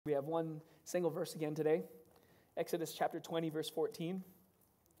We have one single verse again today. Exodus chapter 20, verse 14.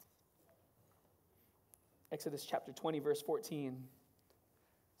 Exodus chapter 20, verse 14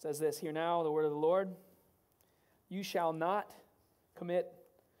 says this, "Hear now the word of the Lord. You shall not commit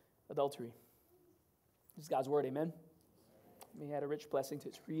adultery." This is God's word, amen? May He add a rich blessing to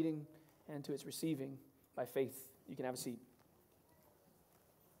its reading and to its receiving by faith. You can have a seat.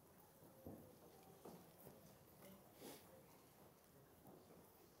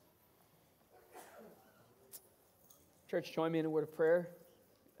 Church, join me in a word of prayer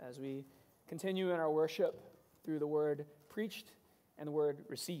as we continue in our worship through the word preached and the word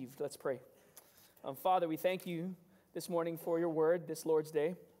received. Let's pray. Father, we thank you this morning for your word, this Lord's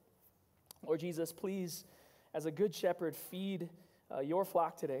Day. Lord Jesus, please, as a good shepherd, feed your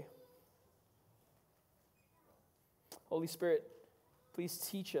flock today. Holy Spirit, please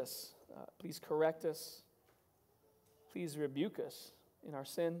teach us. Please correct us. Please rebuke us in our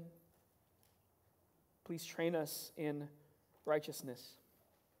sin. Please train us in righteousness.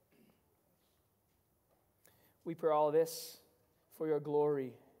 We pray all this for your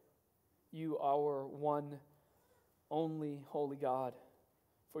glory. You, our one, only holy God,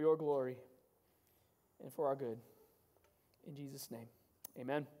 for your glory and for our good. In Jesus' name,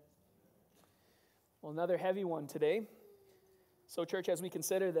 amen. Well, another heavy one today. So, church, as we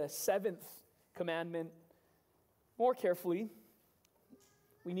consider the seventh commandment more carefully,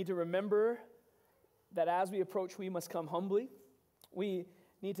 we need to remember that as we approach, we must come humbly. We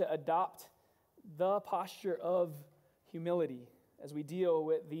need to adopt the posture of humility as we deal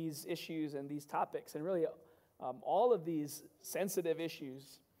with these issues and these topics, and really all of these sensitive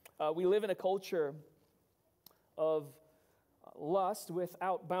issues. We live in a culture of lust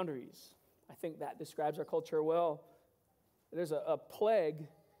without boundaries. I think that describes our culture well. There's a plague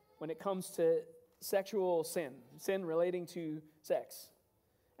when it comes to sexual sin relating to sex.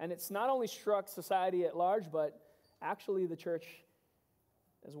 And it's not only struck society at large, but actually the church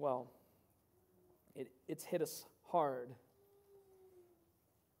as well. It's hit us hard.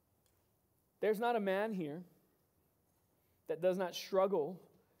 There's not a man here that does not struggle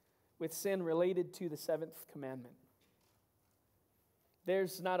with sin related to the seventh commandment.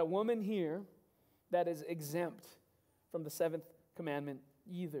 There's not a woman here that is exempt from the seventh commandment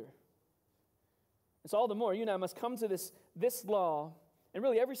either. It's all the more, you and I must come to this law, and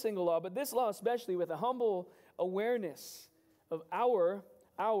really every single law, but this law especially, with a humble awareness of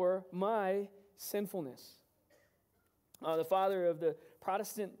my sinfulness. The father of the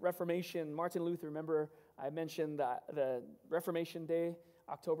Protestant Reformation, Martin Luther, remember I mentioned the Reformation Day,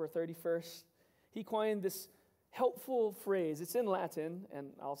 October 31st. He coined this helpful phrase. It's in Latin,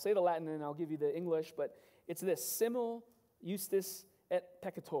 and I'll say the Latin and I'll give you the English, but it's this: simul justus et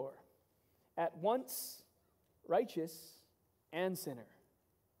peccator. At once righteous and sinner.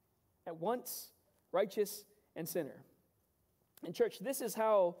 At once righteous and sinner. And church, this is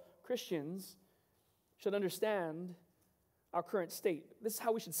how Christians should understand our current state. This is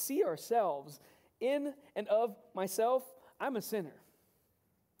how we should see ourselves. In and of myself, I'm a sinner.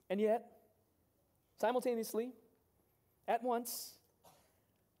 And yet, simultaneously, at once,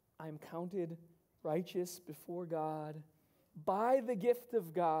 I am counted righteous before God by the gift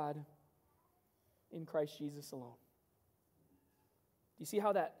of God in Christ Jesus alone. Do you see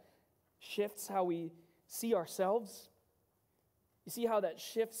how that shifts how we see ourselves? You see how that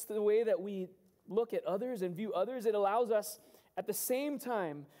shifts the way that we look at others and view others? It allows us at the same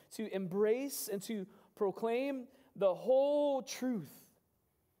time to embrace and to proclaim the whole truth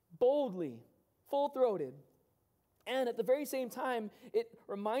boldly, full-throated. And at the very same time, it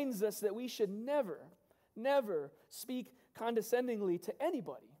reminds us that we should never speak condescendingly to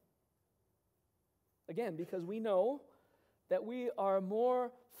anybody. Again, because we know that we are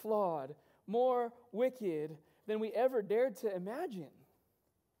more flawed, more wicked than we ever dared to imagine.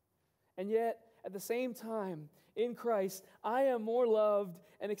 And yet, at the same time, in Christ, I am more loved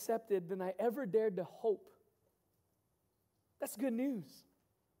and accepted than I ever dared to hope. That's good news.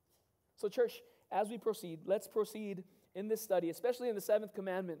 So, church, as we proceed, let's proceed in this study, especially in the seventh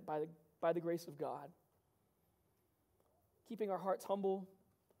commandment, by the grace of God. Keeping our hearts humble,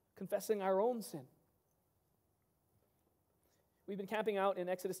 confessing our own sin. We've been camping out in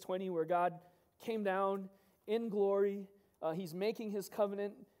Exodus 20 where God came down in glory. He's making his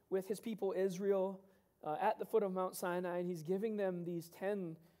covenant with his people Israel at the foot of Mount Sinai, and he's giving them these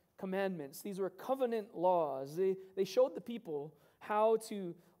 10 commandments. These were covenant laws. They showed the people how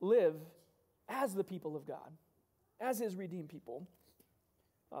to live as the people of God, as his redeemed people.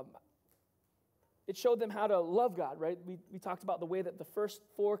 It showed them how to love God, right? We talked about the way that the first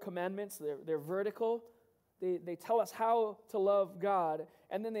 4 commandments, they're vertical. They tell us how to love God,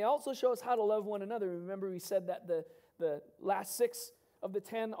 and then they also show us how to love one another. Remember, we said that the last 6 of the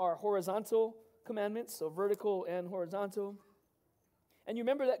 10 are horizontal commandments, so vertical and horizontal. And you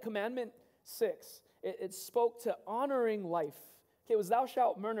remember that commandment 6, it spoke to honoring life. Okay, it was thou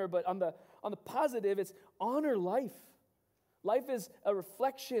shalt murder, but on the positive, it's honor life. Life is a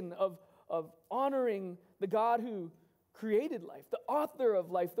reflection of honoring the God who created life, the author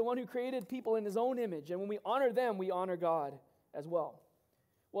of life, the one who created people in his own image. And when we honor them, we honor God as well.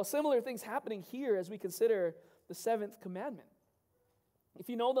 Well, similar things happening here as we consider the 7th commandment. If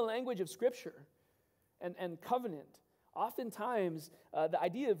you know the language of Scripture and covenant, oftentimes the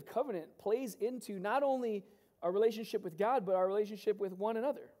idea of covenant plays into not only our relationship with God, but our relationship with one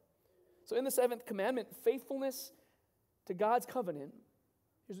another. So in the 7th commandment, faithfulness to God's covenant,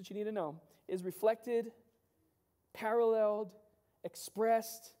 here's what you need to know, is reflected, paralleled,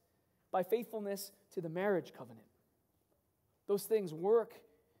 expressed by faithfulness to the marriage covenant. Those things work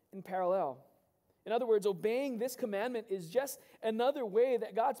in parallel. In other words, obeying this commandment is just another way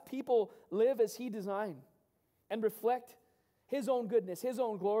that God's people live as He designed and reflect His own goodness, His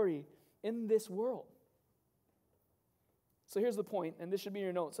own glory in this world. So here's the point, and this should be in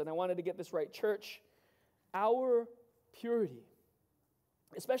your notes, and I wanted to get this right. Church, our purity,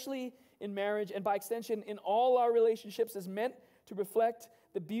 especially in marriage and by extension in all our relationships, is meant to reflect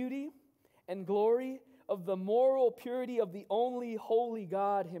the beauty and glory of the moral purity of the only holy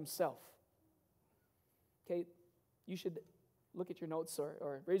God Himself. Okay, you should look at your notes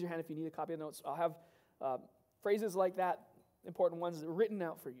or raise your hand if you need a copy of the notes. I'll have phrases like that, important ones, written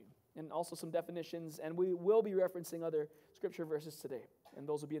out for you, and also some definitions, and we will be referencing other scripture verses today, and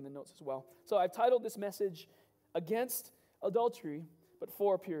those will be in the notes as well. So I've titled this message, Against Adultery, but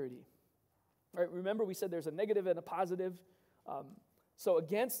For Purity. All right, remember we said there's a negative and a positive. So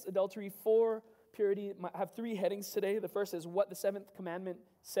against adultery, for purity. I have 3 headings today. The first is what the 7th commandment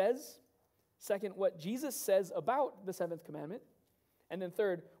says. Second, what Jesus says about the 7th commandment. And then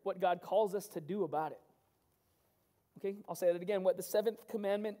third, what God calls us to do about it. Okay, I'll say it again. What the 7th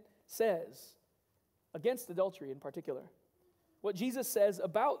commandment says against adultery in particular. What Jesus says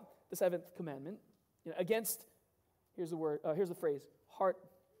about the 7th commandment, against, here's the phrase, heart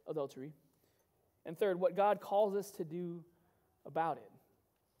adultery. And third, what God calls us to do about it,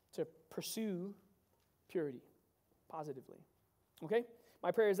 to pursue purity positively. Okay?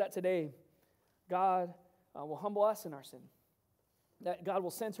 My prayer is that today God will humble us in our sin, that God will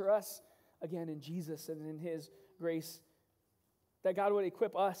center us again in Jesus and in His grace, that God would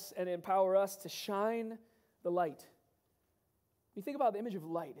equip us and empower us to shine the light. You think about the image of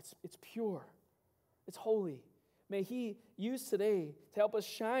light, it's pure, it's holy. May He use today to help us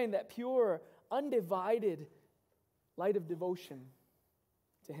shine that pure, undivided light of devotion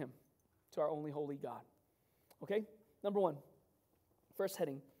to Him, to our only holy God. Okay? Number 1, first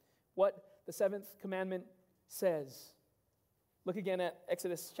heading, what the 7th commandment says. Look again at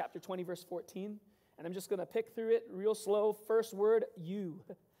Exodus chapter 20, verse 14, and I'm just going to pick through it real slow. First word, you.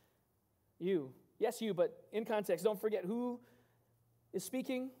 You. Yes, you, but in context, don't forget who is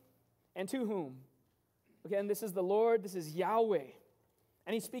speaking and to whom. Again, this is the Lord, this is Yahweh.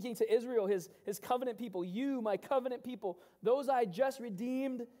 And He's speaking to Israel, his covenant people. You, my covenant people, those I just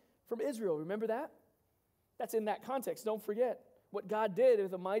redeemed from Israel. Remember that? That's in that context. Don't forget what God did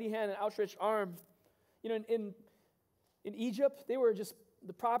with a mighty hand and outstretched arm. In Egypt, they were just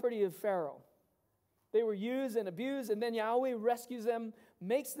the property of Pharaoh. They were used and abused, and then Yahweh rescues them,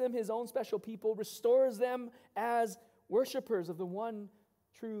 makes them His own special people, restores them as worshipers of the one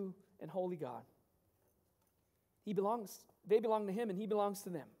true and holy God. They belong to Him, and He belongs to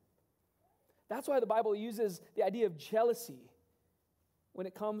them. That's why the Bible uses the idea of jealousy when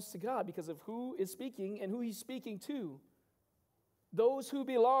it comes to God, because of who is speaking and who He's speaking to. Those who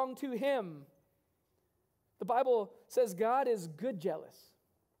belong to Him. The Bible says God is good jealous.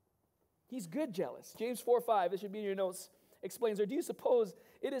 He's good jealous. James 4:5, this should be in your notes, explains, or do you suppose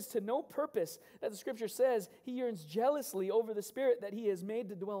it is to no purpose that the Scripture says He yearns jealously over the Spirit that He has made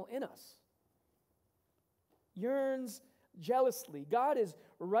to dwell in us? Yearns jealously. God is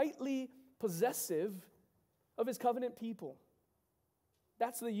rightly possessive of His covenant people.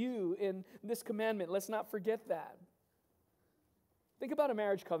 That's the you in this commandment. Let's not forget that. Think about a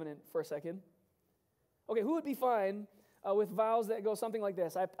marriage covenant for a second. Okay, who would be fine with vows that go something like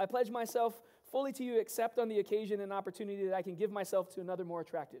this? I pledge myself fully to you, except on the occasion and opportunity that I can give myself to another more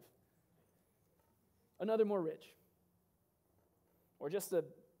attractive, another more rich, or just an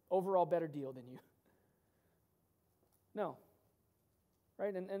overall better deal than you. No.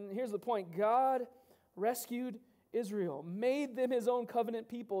 Right? And here's the point. God rescued Israel, made them his own covenant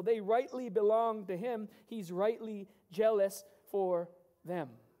people. They rightly belong to him. He's rightly jealous for them.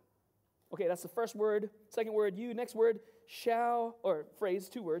 Okay, that's the first word. Second word, you. Next word, shall, or phrase,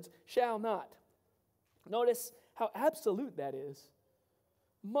 two words, shall not. Notice how absolute that is.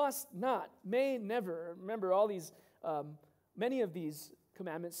 Must not, may never. Remember, all these, many of these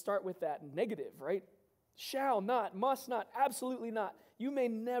commandments start with that negative, right? Shall not, must not, absolutely not. You may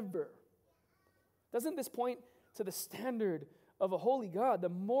never. Doesn't this point to the standard of a holy God, the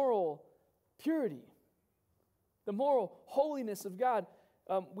moral purity, the moral holiness of God?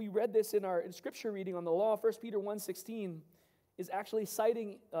 We read this in our scripture reading on the law. 1 Peter 1:16 is actually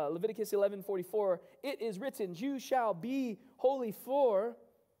citing Leviticus 11:44. It is written, you shall be holy, for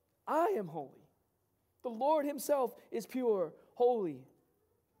I am holy. The Lord himself is pure, holy.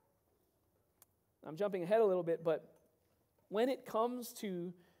 I'm jumping ahead a little bit, but when it comes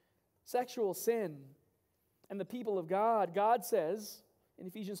to sexual sin and the people of God, God says in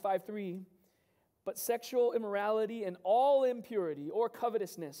Ephesians 5:3, but sexual immorality and all impurity or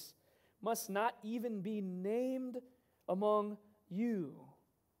covetousness must not even be named among you,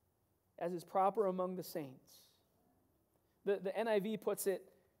 as is proper among the saints. The NIV puts it,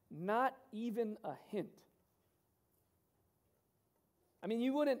 not even a hint. I mean,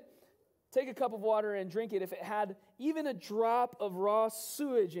 you wouldn't take a cup of water and drink it if it had even a drop of raw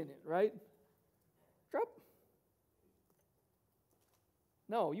sewage in it, right? Drop?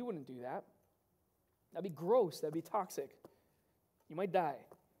 No, you wouldn't do that. That'd be gross. That'd be toxic. You might die.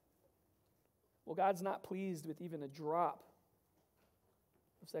 Well, God's not pleased with even a drop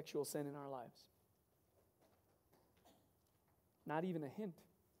of sexual sin in our lives. Not even a hint.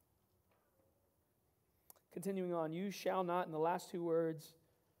 Continuing on, you shall not, in the last two words,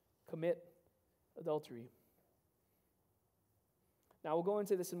 commit adultery. Now, we'll go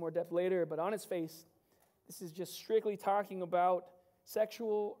into this in more depth later, but on its face, this is just strictly talking about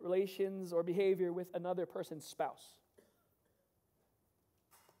sexual relations or behavior with another person's spouse.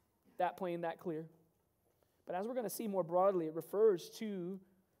 That plain, that clear. But as we're going to see more broadly, it refers to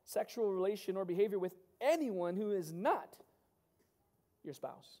sexual relation or behavior with anyone who is not your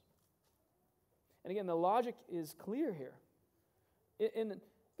spouse. And again, the logic is clear here. In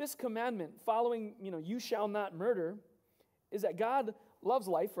this commandment, following, you shall not murder, is that God loves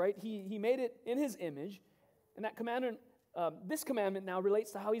life, right? He made it in his image, and that commandment, this commandment now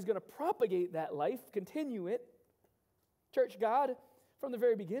relates to how he's going to propagate that life, continue it. Church, God, from the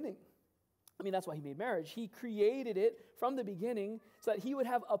very beginning, that's why he made marriage. He created it from the beginning so that he would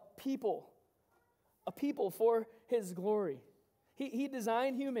have a people for his glory. He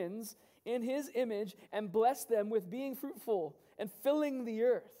designed humans in his image and blessed them with being fruitful and filling the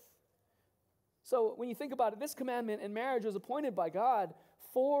earth. So when you think about it, this commandment in marriage was appointed by God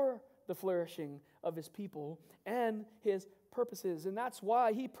for the flourishing of his people and his purposes. And that's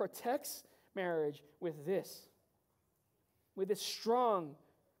why he protects marriage with this strong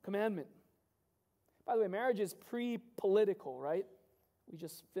commandment. By the way, marriage is pre-political, right? We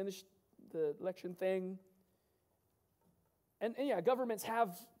just finished the election thing. And yeah, governments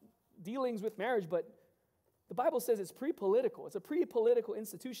have dealings with marriage, but the Bible says it's pre-political. It's a pre-political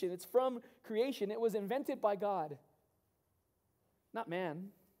institution. It's from creation. It was invented by God, not man.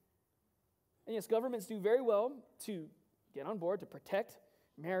 And yes, governments do very well to get on board to protect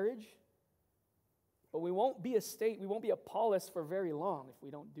marriage, but we won't be a state, we won't be a polis for very long if we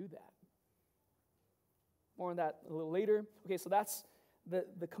don't do that. More on that a little later. Okay, so that's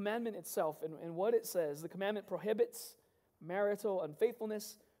the commandment itself and what it says. The commandment prohibits marital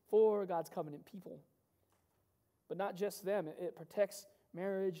unfaithfulness for God's covenant people. But not just them. It protects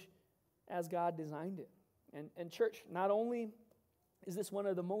marriage as God designed it. And church, not only is this one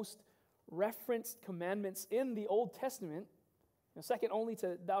of the most referenced commandments in the Old Testament, second only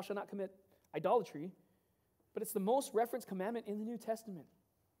to thou shalt not commit idolatry, but it's the most referenced commandment in the New Testament.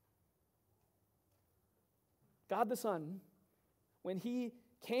 God the Son, when he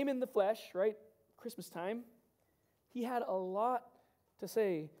came in the flesh, right, Christmas time, he had a lot to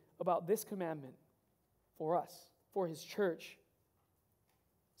say about this commandment for us, for his church.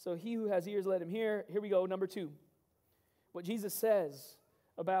 So he who has ears, let him hear. Here we go, number 2. What Jesus says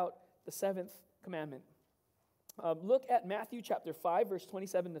about the 7th commandment. Look at Matthew chapter 5, verse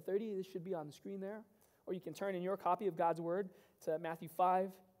 27 to 30. This should be on the screen there. Or you can turn in your copy of God's Word to Matthew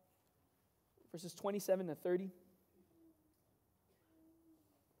 5, verses 27 to 30.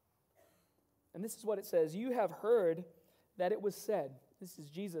 And this is what it says. You have heard that it was said. This is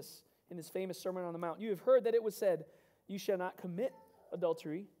Jesus in his famous Sermon on the Mount. You have heard that it was said, you shall not commit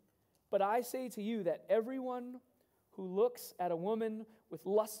adultery. But I say to you that everyone who looks at a woman with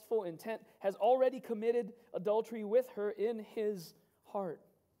lustful intent has already committed adultery with her in his heart.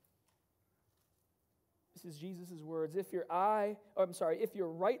 This is Jesus' words. If your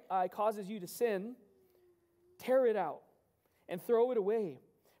right eye causes you to sin, tear it out and throw it away.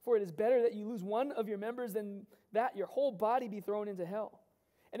 For it is better that you lose one of your members than that your whole body be thrown into hell.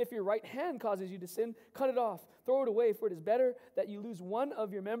 And if your right hand causes you to sin, cut it off, throw it away. For it is better that you lose one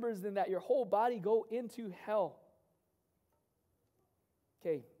of your members than that your whole body go into hell.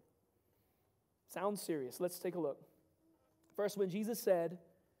 Okay, sounds serious. Let's take a look. First, when Jesus said,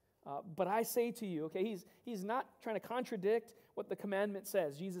 but I say to you, okay, he's not trying to contradict what the commandment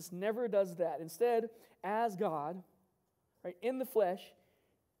says. Jesus never does that. Instead, as God, right, in the flesh,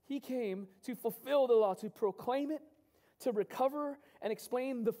 he came to fulfill the law, to proclaim it, to recover and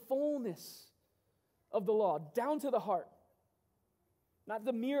explain the fullness of the law, down to the heart. Not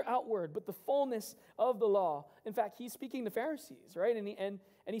the mere outward, but the fullness of the law. In fact, he's speaking to Pharisees, right? And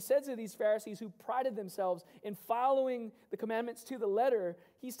he said to these Pharisees who prided themselves in following the commandments to the letter,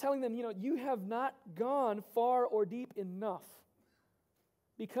 he's telling them, you have not gone far or deep enough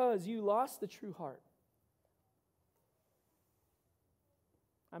because you lost the true heart.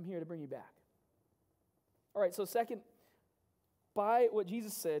 I'm here to bring you back. All right, so second, by what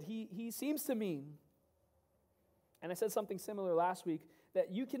Jesus said, he seems to mean, and I said something similar last week, that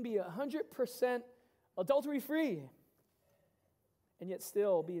you can be 100% adultery-free and yet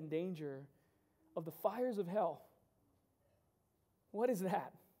still be in danger of the fires of hell. What is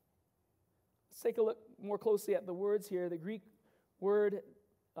that? Let's take a look more closely at the words here. The Greek word,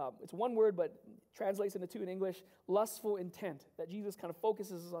 it's one word, but translates into two in English, lustful intent, that Jesus kind of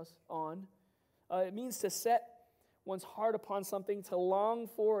focuses us on. It means to set one's heart upon something, to long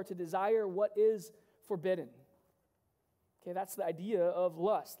for, or to desire what is forbidden. Okay, that's the idea of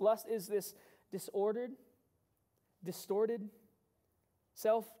lust. Lust is this disordered, distorted,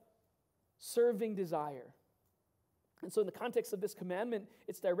 self-serving desire. And so in the context of this commandment,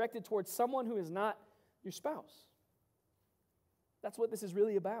 it's directed towards someone who is not your spouse. That's what this is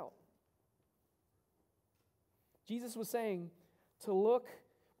really about. Jesus was saying to look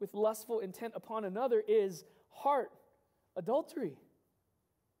with lustful intent upon another is heart adultery.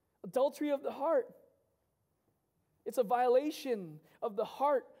 Adultery of the heart. It's a violation of the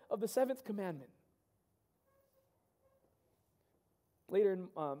heart of the seventh commandment. Later in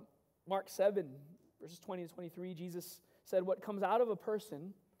Mark 7, verses 20 to 23, Jesus said, what comes out of a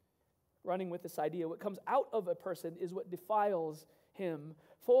person, running with this idea, what comes out of a person is what defiles him.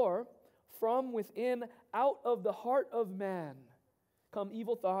 For from within, out of the heart of man, come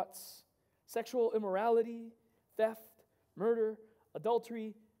evil thoughts, sexual immorality, theft, murder,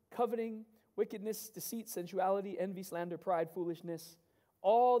 adultery, coveting, wickedness, deceit, sensuality, envy, slander, pride, foolishness.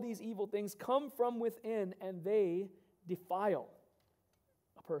 All these evil things come from within, and they defile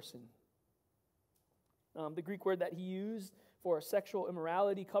a person. The Greek word that he used for sexual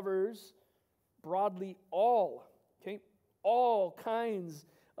immorality covers broadly all kinds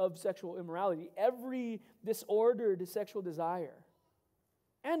of sexual immorality, every disordered sexual desire,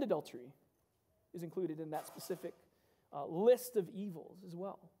 and adultery is included in that specific list of evils as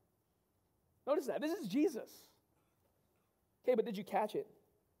well. Notice that. This is Jesus. Okay, but did you catch it?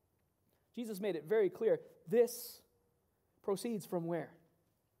 Jesus made it very clear. This proceeds from where?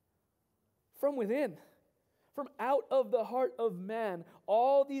 From within. From out of the heart of man.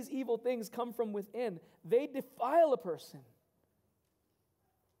 All these evil things come from within. They defile a person.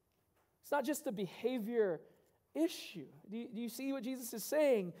 It's not just a behavior issue. Do you see what Jesus is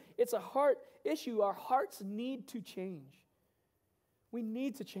saying? It's a heart issue. Our hearts need to change. We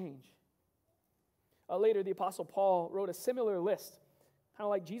need to change. Later, the Apostle Paul wrote a similar list, kind of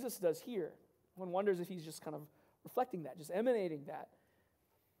like Jesus does here. One wonders if he's just kind of reflecting that, just emanating that.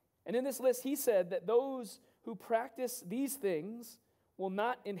 And in this list, he said that those who practice these things will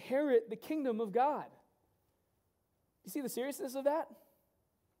not inherit the kingdom of God. You see the seriousness of that?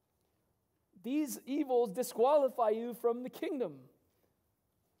 These evils disqualify you from the kingdom.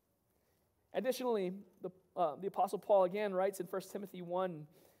 Additionally, the Apostle Paul again writes in 1 Timothy 1,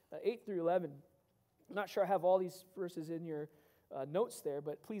 8 through 11. I'm not sure I have all these verses in your notes there,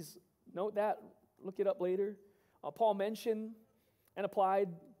 but please note that. Look it up later. Paul mentioned and applied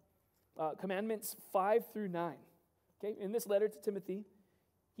commandments 5 through 9. Okay, in this letter to Timothy,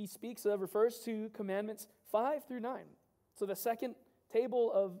 he refers to commandments 5 through 9. So the second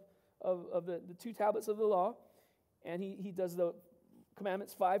table of the two tablets of the law, and he does the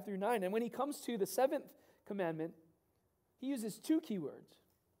commandments 5 through 9. And when he comes to the seventh commandment, he uses two key words.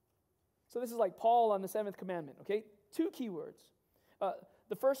 So this is like Paul on the seventh commandment, okay? Two key words.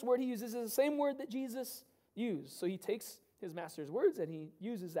 The first word he uses is the same word that Jesus use. So he takes his master's words and he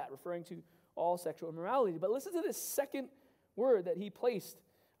uses that, referring to all sexual immorality. But listen to this second word that he placed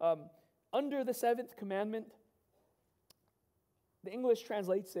under the seventh commandment. The English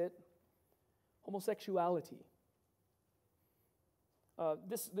translates it homosexuality.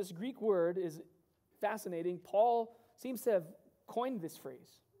 This Greek word is fascinating. Paul seems to have coined this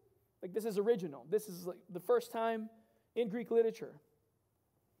phrase. Like, this is original. This is like the first time in Greek literature.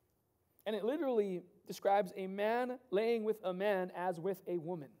 And it literally describes a man laying with a man as with a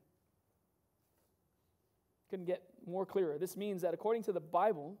woman. Couldn't get more clearer. This means that according to the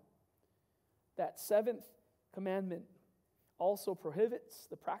Bible, that seventh commandment also prohibits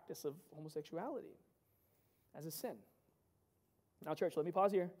the practice of homosexuality as a sin. Now, church, let me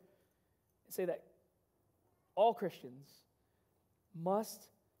pause here and say that all Christians must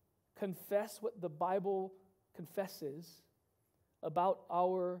confess what the Bible confesses about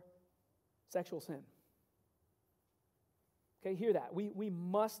our sexual sin. Okay, hear that. We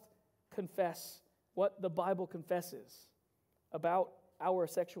must confess what the Bible confesses about our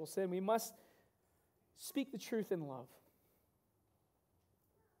sexual sin. We must speak the truth in love.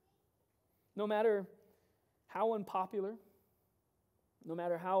 No matter how unpopular, no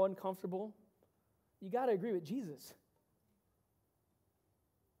matter how uncomfortable, you got to agree with Jesus.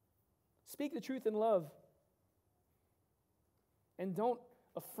 Speak the truth in love. And don't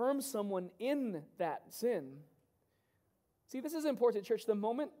affirm someone in that sin. See, this is important, church. The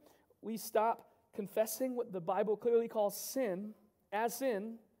moment we stop confessing what the Bible clearly calls sin as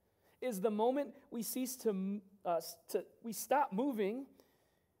sin is the moment we cease we stop moving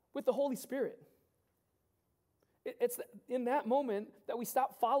with the Holy Spirit. It's in that moment that we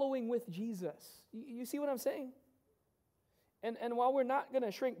stop following with Jesus. You see what I'm saying? And while we're not going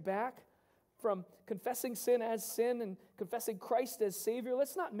to shrink back from confessing sin as sin and confessing Christ as Savior,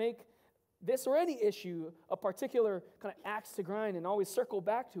 let's not make this or any issue a particular kind of axe to grind and always circle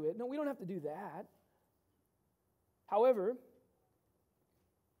back to it. No, we don't have to do that. However,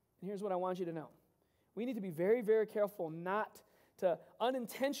 and here's what I want you to know. We need to be very, very careful not to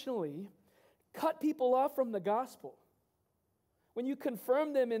unintentionally cut people off from the gospel when you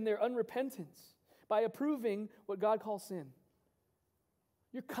confirm them in their unrepentance by approving what God calls sin.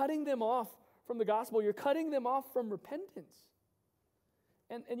 You're cutting them off from the gospel. You're cutting them off from repentance.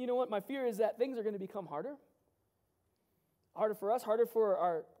 And you know what? My fear is that things are going to become harder. Harder for us, harder for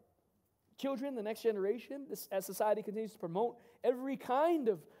our children, the next generation, as society continues to promote every kind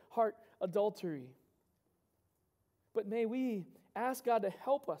of heart adultery. But may we ask God to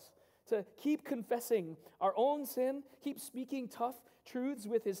help us to keep confessing our own sin, keep speaking tough truths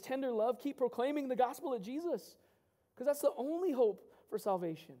with His tender love, keep proclaiming the gospel of Jesus, because that's the only hope for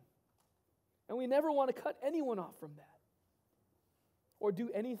salvation. And we never want to cut anyone off from that or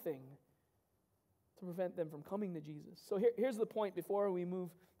do anything to prevent them from coming to Jesus. So here's the point before we move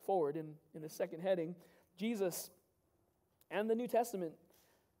forward in the second heading. Jesus and the New Testament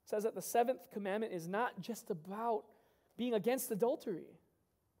says that the seventh commandment is not just about being against adultery,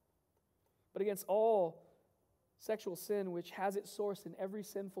 but against all sexual sin which has its source in every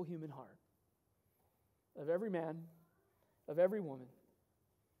sinful human heart, of every man, of every woman.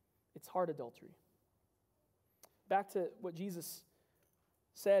 It's heart adultery. Back to what Jesus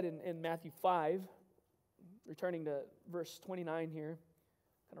said in Matthew 5, returning to verse 29 here,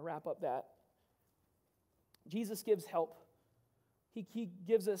 kind of wrap up that. Jesus gives help. He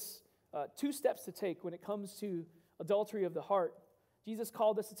gives us 2 steps to take when it comes to adultery of the heart. Jesus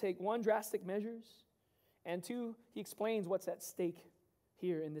called us to take 1, drastic measures, and 2, He explains what's at stake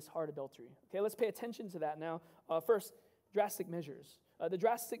here in this heart adultery. Okay, let's pay attention to that now. First, drastic measures. The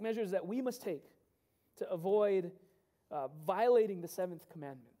drastic measures that we must take to avoid violating the seventh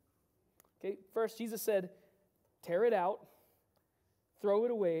commandment. Okay, first, Jesus said, tear it out, throw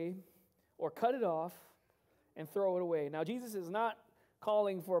it away, or cut it off and throw it away. Now, Jesus is not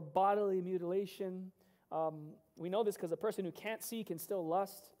calling for bodily mutilation. We know this because a person who can't see can still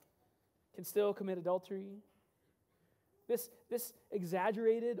lust, can still commit adultery. This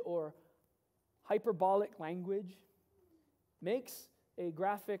exaggerated or hyperbolic language makes a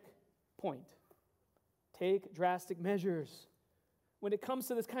graphic point. Take drastic measures. When it comes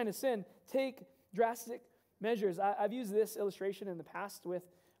to this kind of sin, take drastic measures. I've used this illustration in the past with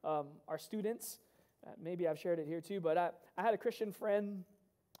our students. Maybe I've shared it here too, but I had a Christian friend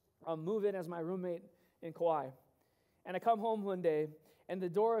move in as my roommate in Kauai. And I come home one day, and the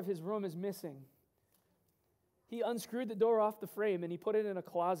door of his room is missing. He unscrewed the door off the frame, and he put it in a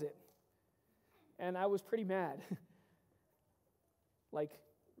closet. And I was pretty mad. Like,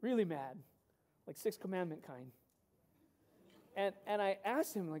 really mad. Like Sixth Commandment kind. And I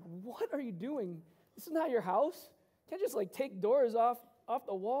asked him, like, what are you doing This is not your house. You can't just like take doors off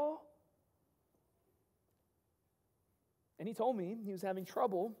the wall. And he told me he was having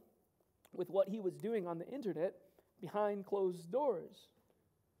trouble with what he was doing on the internet behind closed doors.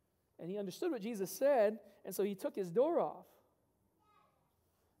 And he understood what Jesus said, and so he took his door off.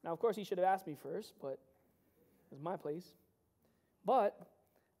 Now, of course, he should have asked me first, but it was my place. But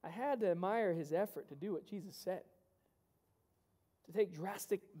I had to admire his effort to do what Jesus said, to take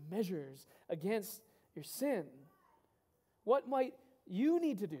drastic measures against your sin. What might you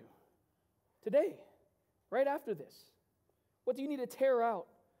need to do today, right after this? What do you need to tear out,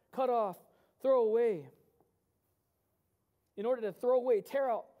 cut off, throw away? In order to throw away, tear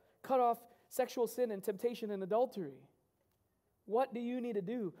out, cut off sexual sin and temptation and adultery. What do you need to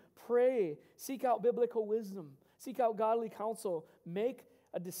do? Pray, seek out biblical wisdom, seek out godly counsel, make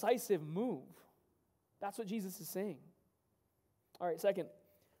a decisive move. That's what Jesus is saying. All right, second,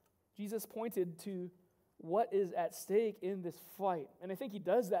 Jesus pointed to what is at stake in this fight. And I think he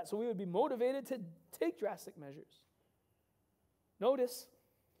does that so we would be motivated to take drastic measures. Notice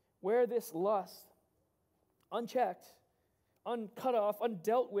where this lust, unchecked, uncut off,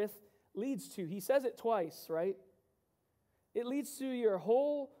 undealt with, leads to. He says it twice, right? It leads to your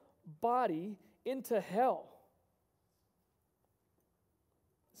whole body into hell.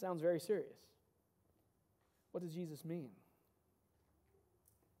 Sounds very serious. What does Jesus mean?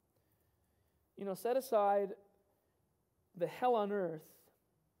 Set aside the hell on earth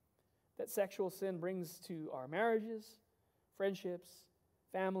that sexual sin brings to our marriages, friendships,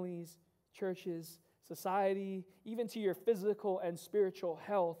 families, churches, society, even to your physical and spiritual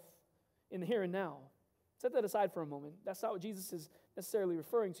health in the here and now. Set that aside for a moment. That's not what Jesus is necessarily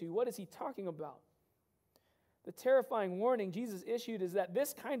referring to. What is he talking about? The terrifying warning Jesus issued is that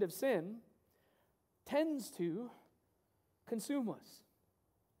this kind of sin tends to consume us,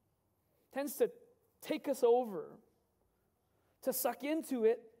 tends to take us over, to suck into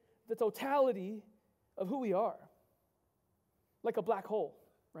it the totality of who we are, like a black hole,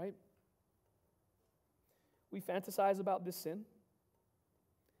 right? We fantasize about this sin,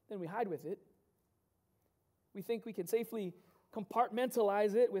 then we hide with it. We think we can safely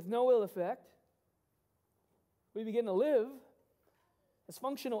compartmentalize it with no ill effect. We begin to live as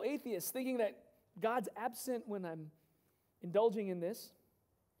functional atheists, thinking that God's absent when I'm indulging in this.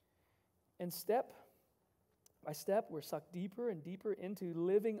 And step by step, we're sucked deeper and deeper into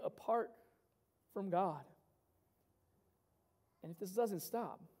living apart from God. And if this doesn't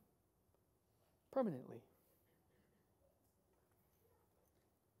stop, permanently.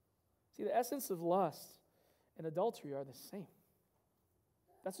 See, the essence of lust and adultery are the same.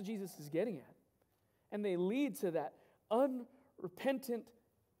 That's what Jesus is getting at. And they lead to that unrepentant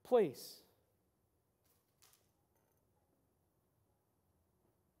place.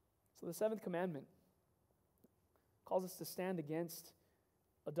 So the seventh commandment calls us to stand against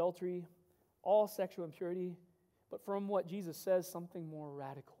adultery, all sexual impurity, but from what Jesus says, something more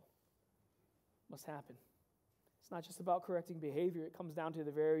radical must happen. It's not just about correcting behavior. It comes down to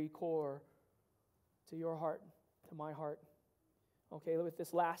the very core, to your heart, to my heart. Okay, with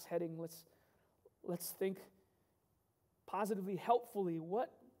this last heading, let's think positively, helpfully.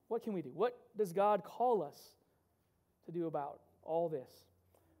 What can we do? What does God call us to do about all this?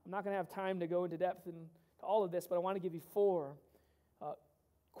 I'm not going to have time to go into depth into all of this, but I want to give you 4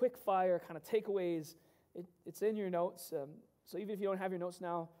 quick fire kind of takeaways. It's in your notes, so even if you don't have your notes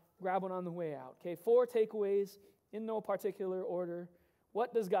now, grab one on the way out. Okay, 4 takeaways in no particular order.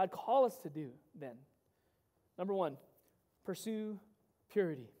 What does God call us to do then? Number 1, pursue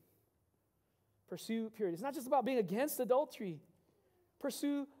purity. Pursue purity. It's not just about being against adultery.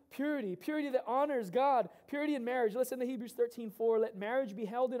 Pursue purity. Purity that honors God. Purity in marriage. Listen to Hebrews 13:4. Let marriage be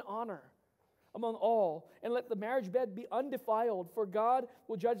held in honor among all, and let the marriage bed be undefiled, for God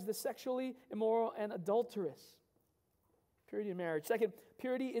will judge the sexually immoral and adulterous. Purity in marriage. Second,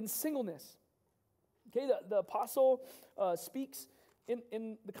 purity in singleness. Okay, the apostle speaks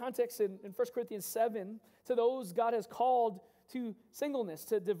in the context in 1 Corinthians 7 to those God has called to singleness,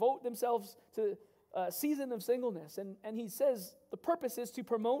 to devote themselves to a season of singleness. And he says the purpose is to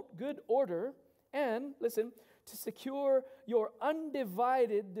promote good order and, listen, to secure your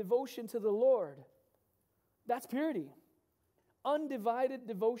undivided devotion to the Lord. That's purity. Undivided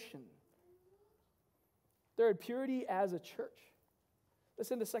devotion. Third, purity as a church.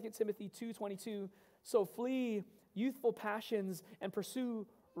 Listen to 2 Timothy 2:22. So flee youthful passions and pursue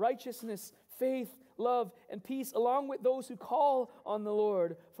righteousness, faith, love, and peace, along with those who call on the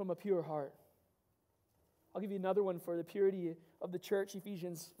Lord from a pure heart. I'll give you another one for the purity of the church,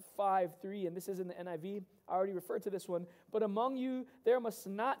 Ephesians 5:3, and this is in the NIV. I already referred to this one. But among you there must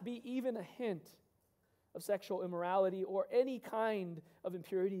not be even a hint of sexual immorality or any kind of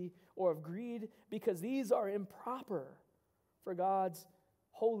impurity or of greed, because these are improper for God's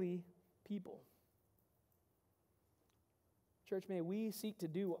holy people. Church, may we seek to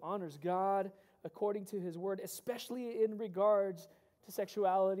do what honors God according to His word, especially in regards to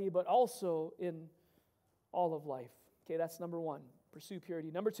sexuality, but also in all of life. Okay, that's number one. Pursue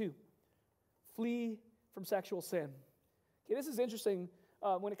purity. Number two, flee from sexual sin. Okay, this is interesting.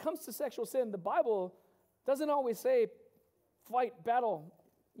 When it comes to sexual sin, the Bible doesn't always say fight, battle,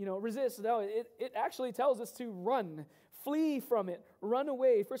 resist. No, it actually tells us to run, flee from it, run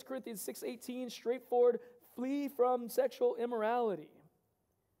away. 1 Corinthians 6:18, straightforward, flee from sexual immorality.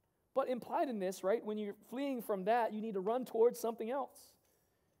 But implied in this, right, when you're fleeing from that, you need to run towards something else.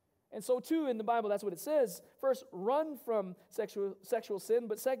 And so too in the Bible, that's what it says. First, run from sexual sin,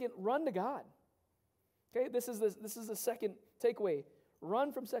 but second, run to God. Okay, this is the second takeaway.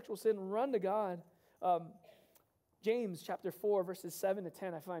 Run from sexual sin, run to God. James chapter 4, verses 7 to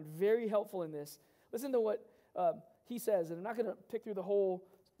 10, I find very helpful in this. Listen to what he says, and I'm not going to pick through the whole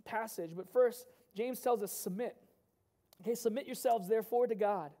passage, but first, James tells us submit. Okay, submit yourselves therefore to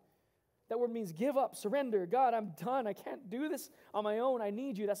God. That word means give up, surrender. God, I'm done. I can't do this on my own. I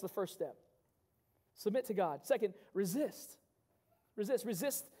need you. That's the first step. Submit to God. Second, resist.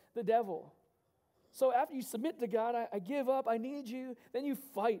 Resist the devil. So after you submit to God, I give up, I need you, then you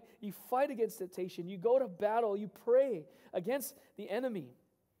fight. You fight against temptation. You go to battle. You pray against the enemy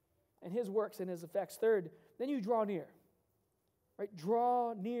and his works and his effects. Third, then you draw near. Right?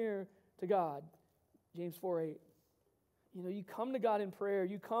 Draw near to God. James 4:8. You come to God in prayer.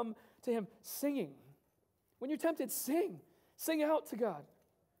 You come to Him singing. When you're tempted, sing. Sing out to God.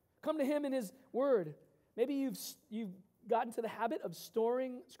 Come to Him in His Word. Maybe you've gotten into the habit of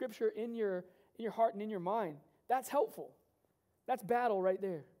storing Scripture in your heart and in your mind. That's helpful. That's battle right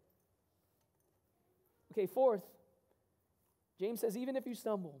there. Okay, fourth, James says, even if you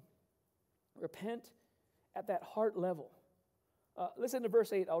stumble, repent at that heart level. Listen to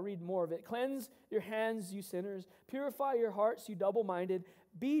verse 8. I'll read more of it. Cleanse your hands, you sinners. Purify your hearts, you double-minded.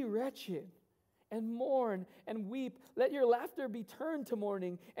 Be wretched and mourn and weep. Let your laughter be turned to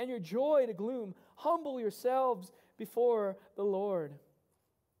mourning and your joy to gloom. Humble yourselves before the Lord.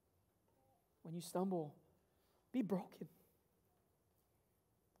 When you stumble, be broken.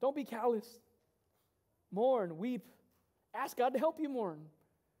 Don't be callous. Mourn, weep. Ask God to help you mourn.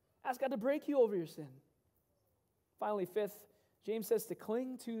 Ask God to break you over your sin. Finally, fifth, James says to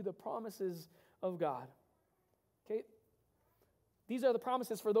cling to the promises of God. Okay? These are the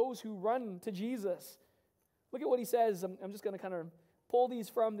promises for those who run to Jesus. Look at what he says. I'm just going to kind of pull these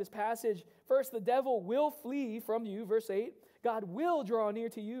from this passage. First, the devil will flee from you, verse 8. God will draw near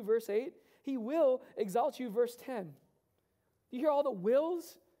to you, verse 8. He will exalt you, verse 10. You hear all the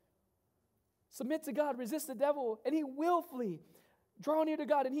wills? Submit to God, resist the devil, and he will flee. Draw near to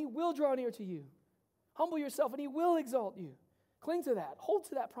God, and he will draw near to you. Humble yourself, and he will exalt you. Cling to that. Hold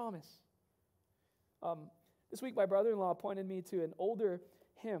to that promise. This week, my brother-in-law pointed me to an older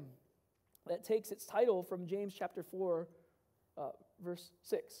hymn that takes its title from James chapter 4, verse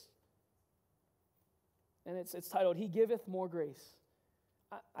 6. And it's titled, He Giveth More Grace.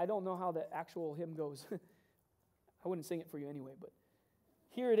 I don't know how the actual hymn goes. I wouldn't sing it for you anyway, but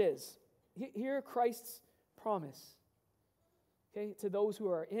here it is. Hear Christ's promise, okay, to those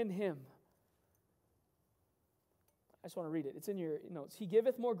who are in him. I just want to read it. It's in your notes. He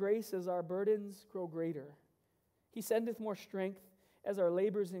giveth more grace as our burdens grow greater. He sendeth more strength as our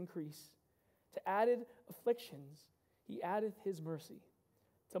labors increase. To added afflictions, he addeth his mercy.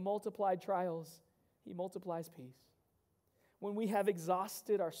 To multiplied trials, he multiplies peace. When we have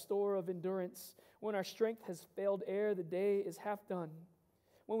exhausted our store of endurance, when our strength has failed ere the day is half done,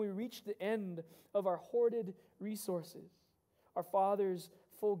 when we reach the end of our hoarded resources, our Father's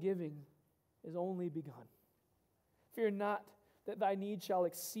full giving is only begun. Fear not that thy need shall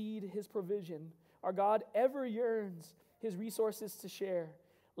exceed his provision. Our God ever yearns his resources to share.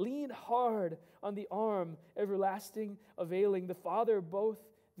 Lean hard on the arm everlasting, availing. The Father both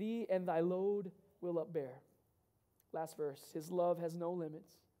thee and thy load will upbear. Last verse. His love has no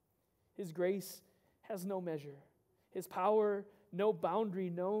limits. His grace has no measure. His power no boundary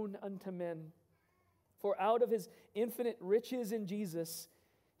known unto men. For out of his infinite riches in Jesus,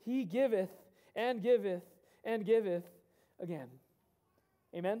 he giveth and giveth and giveth again.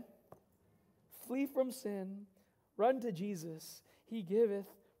 Amen? Flee from sin. Run to Jesus. He giveth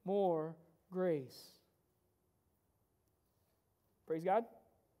more grace. Praise God.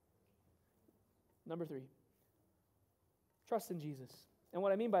 Number 3. Trust in Jesus. And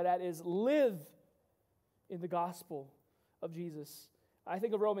what I mean by that is live in the gospel of Jesus. I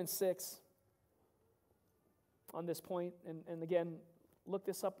think of Romans 6. on this point, and again, look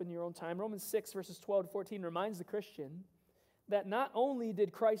this up in your own time. Romans 6, verses 12 to 14 reminds the Christian that not only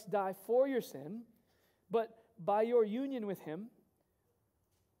did Christ die for your sin, but by your union with him,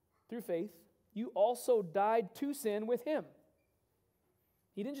 through faith, you also died to sin with him.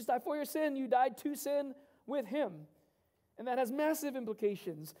 He didn't just die for your sin, you died to sin with him. And that has massive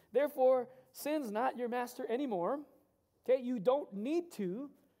implications. Therefore, sin's not your master anymore. Okay, you don't need to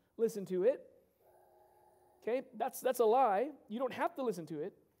listen to it. Okay, that's a lie. You don't have to listen to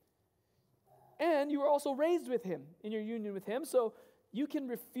it. And you were also raised with him in your union with him, so you can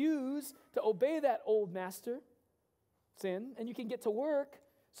refuse to obey that old master, sin, and you can get to work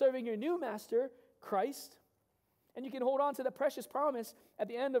serving your new master, Christ, and you can hold on to the precious promise at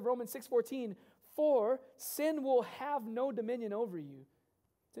the end of Romans 6:14, for sin will have no dominion over you,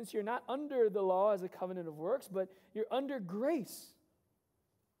 since you're not under the law as a covenant of works, but you're under grace.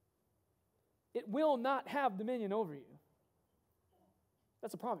 It will not have dominion over you.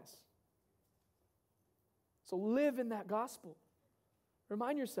 That's a promise. So live in that gospel.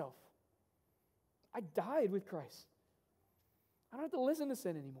 Remind yourself, I died with Christ. I don't have to listen to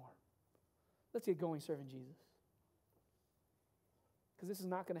sin anymore. Let's get going serving Jesus. Because this is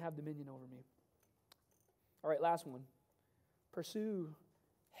not going to have dominion over me. All right, last one. Pursue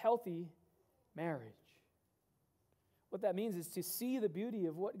healthy marriage. What that means is to see the beauty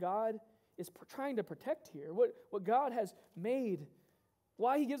of what God is trying to protect here, what God has made,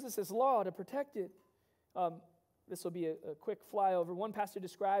 why he gives us this law to protect it. This will be a quick flyover. One pastor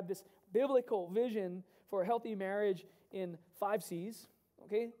described this biblical vision for a healthy marriage in 5 C's,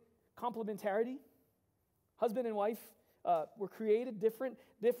 okay? Complementarity. Husband and wife were created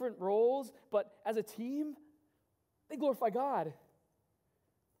different roles, but as a team, they glorify God.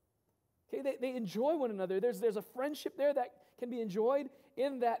 Okay, they enjoy one another. There's a friendship there that can be enjoyed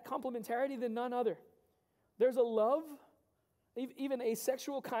in that complementarity than none other. There's a love, even a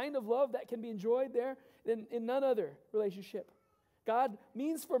sexual kind of love that can be enjoyed there in none other relationship. God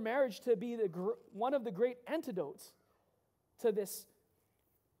means for marriage to be one of the great antidotes to this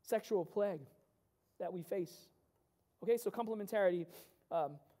sexual plague that we face. Okay, so complementarity.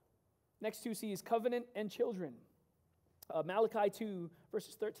 Next 2 C's, covenant and children. Malachi 2,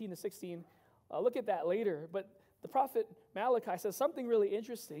 verses 13 to 16. Look at that later, but the prophet Malachi says something really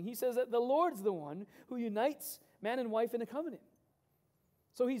interesting. He says that the Lord's the one who unites man and wife in a covenant.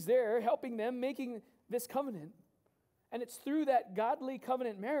 So he's there helping them, making this covenant. And it's through that godly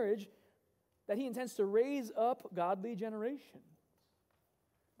covenant marriage that he intends to raise up godly generation.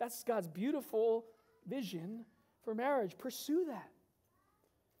 That's God's beautiful vision for marriage. Pursue that.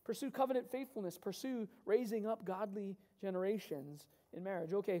 Pursue covenant faithfulness. Pursue raising up godly generations in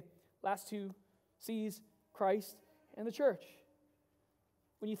marriage. Okay, last 2 C's, Christ and the church.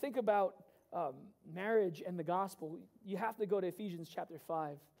 When you think about marriage and the gospel, you have to go to Ephesians chapter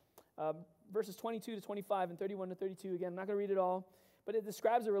 5. Verses 22 to 25 and 31 to 32. Again, I'm not going to read it all, but it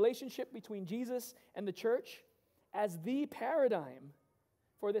describes a relationship between Jesus and the church as the paradigm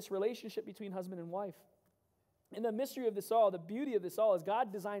for this relationship between husband and wife. And the mystery of this all, the beauty of this all, is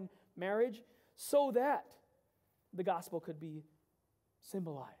God designed marriage so that the gospel could be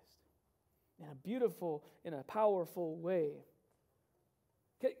symbolized in a beautiful, in a powerful way.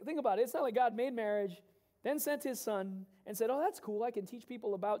 Okay, think about it. It's not like God made marriage, then sent his son, and said, oh, that's cool, I can teach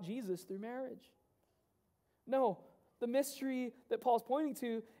people about Jesus through marriage. No, the mystery that Paul's pointing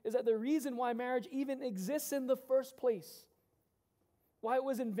to is that the reason why marriage even exists in the first place, why it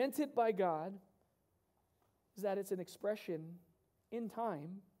was invented by God, is that it's an expression in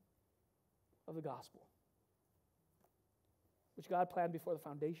time of the gospel, which God planned before the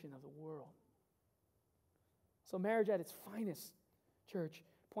foundation of the world. So marriage at its finest, church,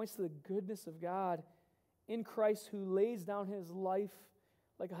 points to the goodness of God in Christ, who lays down his life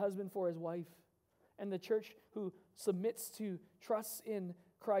like a husband for his wife, and the church who submits to, trusts in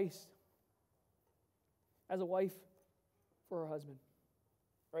Christ as a wife for her husband.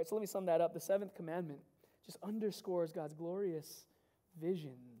 All right, so let me sum that up. The 7th commandment just underscores God's glorious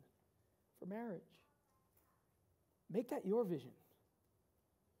vision for marriage. Make that your vision.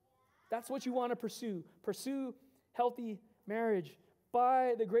 That's what you want to pursue. Pursue healthy marriage.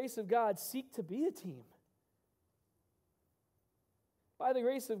 By the grace of God, seek to be a team. By the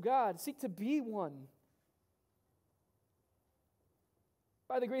grace of God, seek to be one.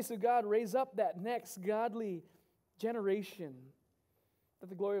 By the grace of God, raise up that next godly generation, that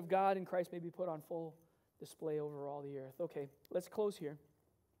the glory of God in Christ may be put on full display over all the earth. Okay, let's close here.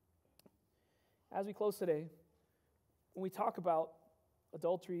 As we close today, when we talk about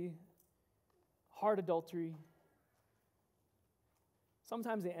adultery, heart adultery,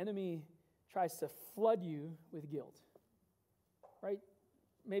 sometimes the enemy tries to flood you with guilt, right?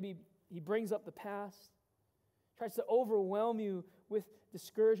 Maybe he brings up the past, tries to overwhelm you with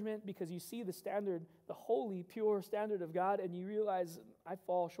discouragement because you see the standard, the holy, pure standard of God, and you realize, I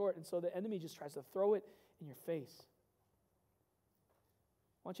fall short, and so the enemy just tries to throw it in your face.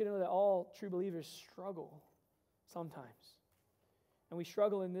 I want you to know that all true believers struggle sometimes, and we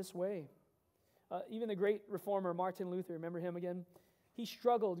struggle in this way. Even the great reformer Martin Luther, remember him again? He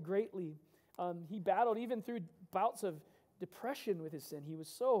struggled greatly. He battled even through bouts of depression with his sin. He was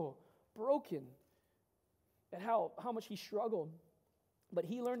so broken at how much he struggled. But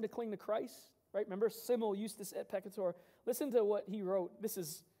he learned to cling to Christ, right? Remember, Simul Justus et Peccator. Listen to what he wrote. This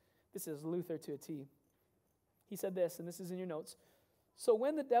is Luther to a T. He said this, and this is in your notes. So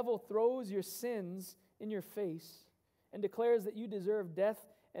when the devil throws your sins in your face and declares that you deserve death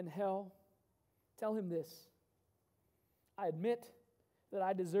and hell, tell him this. I admit that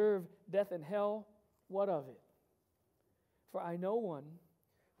I deserve death and hell. What of it? For I know one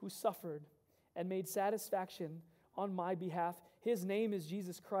who suffered and made satisfaction on my behalf. His name is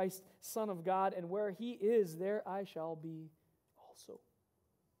Jesus Christ, Son of God, and where he is, there I shall be also.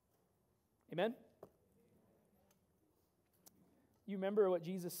 Amen? You remember what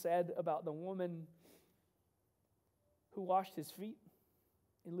Jesus said about the woman who washed his feet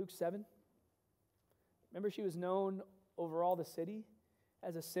in Luke 7? Remember, she was known over all the city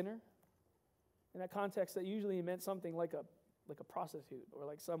as a sinner. In that context, that usually meant something like a prostitute or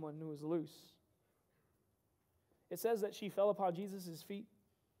like someone who was loose. It says that she fell upon Jesus' feet.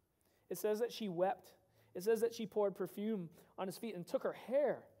 It says that she wept. It says that she poured perfume on his feet and took her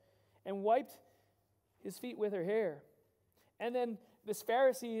hair and wiped his feet with her hair. And then this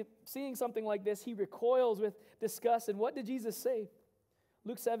Pharisee, seeing something like this, he recoils with disgust. And what did Jesus say?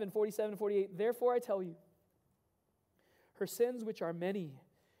 Luke 7, 47 and 48, therefore I tell you, her sins, which are many,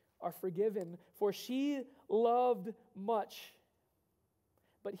 are forgiven, for she loved much.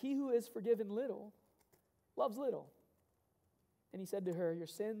 But he who is forgiven little loves little. And he said to her, your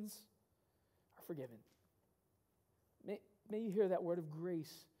sins are forgiven. May you hear that word of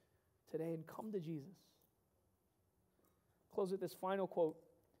grace today and come to Jesus. Close with this final quote.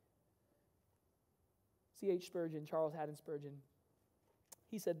 C.H. Spurgeon, Charles Haddon Spurgeon.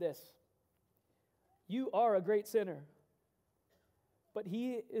 He said this, you are a great sinner, but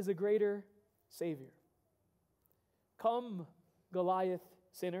he is a greater Savior. Come, Goliath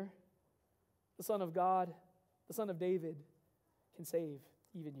sinner, the Son of God, the Son of David, can save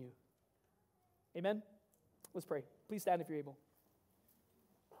even you. Amen? Let's pray. Please stand if you're able.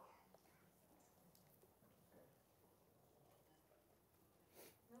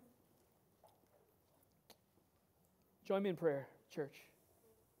 Join me in prayer, church.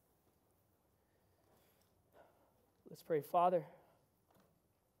 Let's pray. Father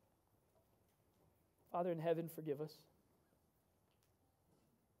in heaven, forgive us.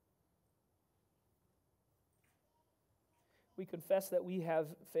 We confess that we have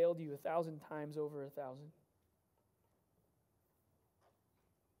failed you 1,000 times over 1,000.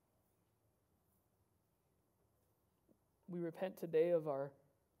 We repent today of our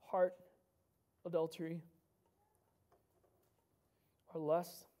heart adultery, our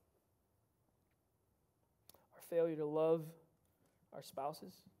lust, our failure to love our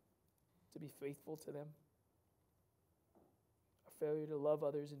spouses, to be faithful to them, our failure to love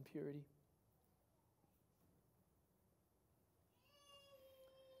others in purity.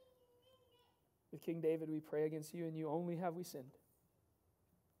 With King David, we pray against you, and you only have we sinned.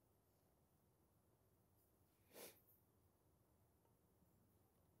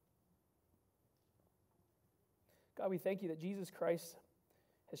 God, we thank you that Jesus Christ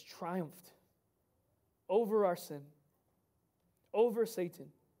has triumphed over our sin, over Satan,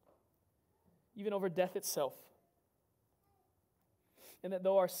 even over death itself. And that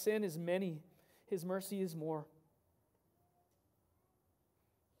though our sin is many, his mercy is more.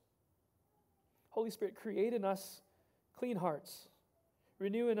 Holy Spirit, create in us clean hearts.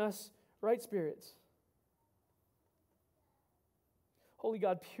 Renew in us right spirits. Holy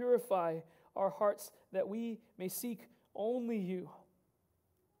God, purify our hearts that we may seek only you.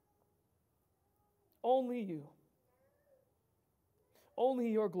 Only you.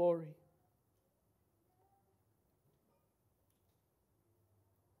 Only your glory.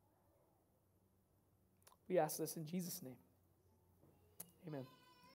 We ask this in Jesus' name. Amen.